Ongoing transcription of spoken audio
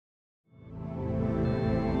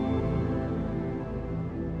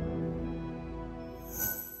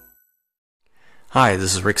Hi,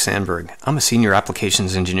 this is Rick Sandberg. I'm a Senior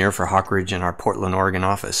Applications Engineer for Hawkridge in our Portland, Oregon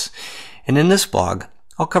office. And in this blog,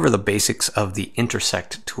 I'll cover the basics of the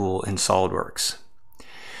Intersect tool in SolidWorks.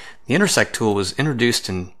 The Intersect tool was introduced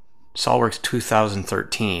in SolidWorks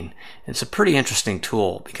 2013. It's a pretty interesting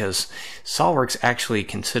tool because SolidWorks actually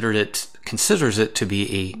considers it to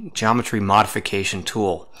be a geometry modification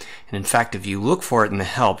tool. And in fact, if you look for it in the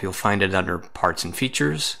help, you'll find it under Parts and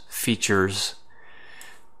Features, Features,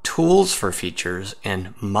 Tools for Features,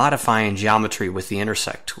 and Modifying Geometry with the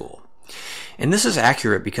Intersect tool. And this is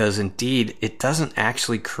accurate because indeed it doesn't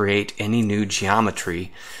actually create any new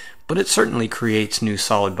geometry, but it certainly creates new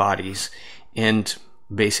solid bodies and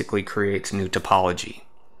basically creates new topology.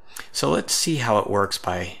 So let's see how it works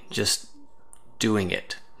by just doing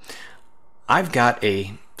it. I've got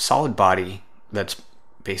a solid body that's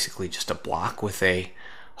basically just a block with a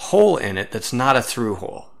hole in it that's not a through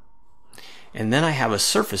hole. And then I have a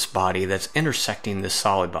surface body that's intersecting this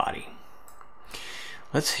solid body.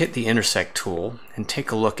 Let's hit the Intersect tool and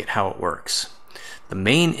take a look at how it works. The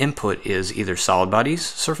main input is either solid bodies,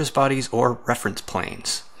 surface bodies, or reference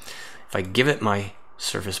planes. If I give it my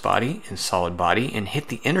surface body and solid body and hit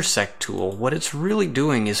the Intersect tool, what it's really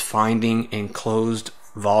doing is finding enclosed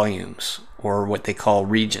volumes, or what they call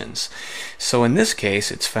regions. So in this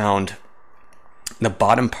case, it's found the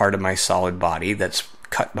bottom part of my solid body that's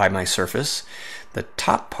cut by my surface, the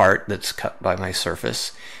top part that's cut by my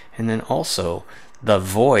surface, and then also the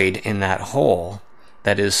void in that hole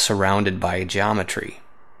that is surrounded by geometry.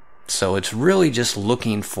 So it's really just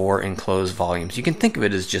looking for enclosed volumes. You can think of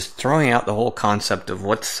it as just throwing out the whole concept of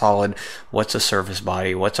what's solid, what's a surface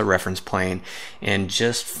body, what's a reference plane, and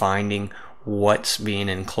just finding what's being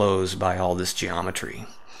enclosed by all this geometry.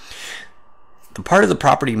 The part of the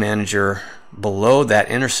property manager below that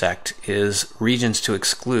intersect is regions to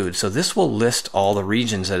exclude. So this will list all the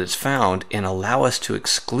regions that it's found and allow us to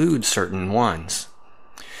exclude certain ones.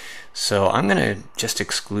 So I'm going to just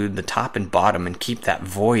exclude the top and bottom and keep that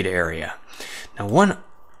void area. Now, one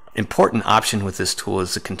important option with this tool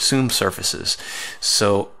is to consume surfaces.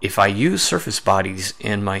 So if I use surface bodies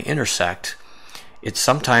in my intersect, it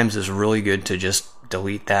sometimes is really good to just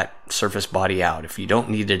delete that surface body out. If you don't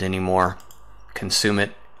need it anymore, consume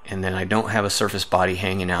it, and then I don't have a surface body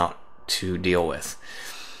hanging out to deal with.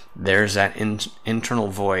 There's that internal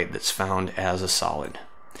void that's found as a solid.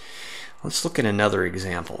 Let's look at another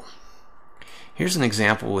example. Here's an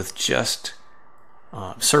example with just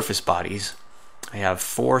surface bodies. I have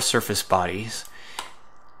 4 surface bodies,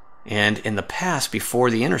 and in the past, before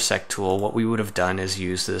the Intersect tool, what we would have done is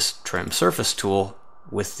use this trim surface tool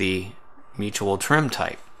with the mutual trim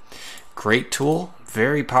type. Great tool,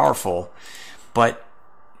 very powerful, but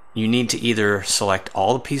you need to either select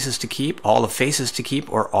all the pieces to keep, all the faces to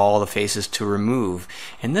keep, or all the faces to remove.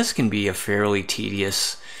 And this can be a fairly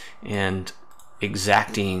tedious and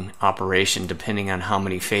exacting operation depending on how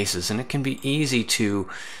many faces, and it can be easy to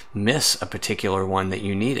miss a particular one that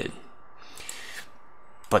you needed.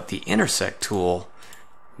 But the Intersect tool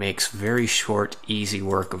makes very short, easy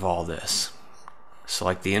work of all this.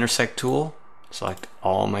 Select the Intersect tool, select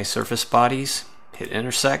all my surface bodies, hit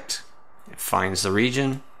Intersect, it finds the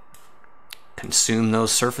region, consume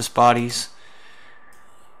those surface bodies,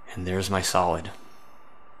 and there's my solid.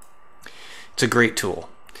 It's a great tool.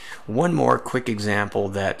 One more quick example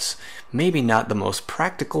that's maybe not the most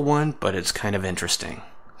practical one, but it's kind of interesting.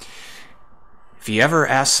 If you ever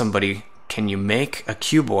ask somebody, can you make a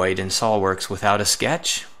cuboid in SolidWorks without a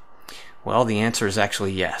sketch? Well, the answer is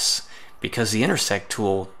actually yes, because the Intersect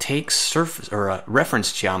tool takes surface or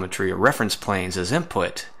reference geometry or reference planes as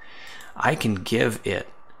input. I can give it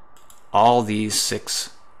all these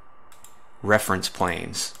 6 reference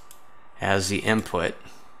planes as the input,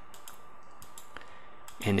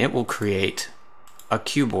 and it will create a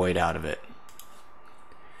cuboid out of it.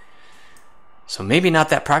 So maybe not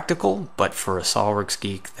that practical, but for a SolidWorks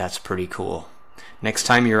geek, that's pretty cool. Next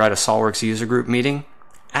time you're at a SolidWorks user group meeting,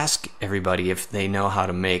 ask everybody if they know how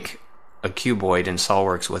to make a cuboid in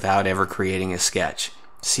SolidWorks without ever creating a sketch.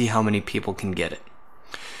 See how many people can get it.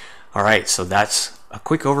 Alright, so that's a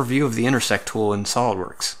quick overview of the Intersect tool in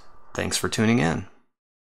SolidWorks. Thanks for tuning in.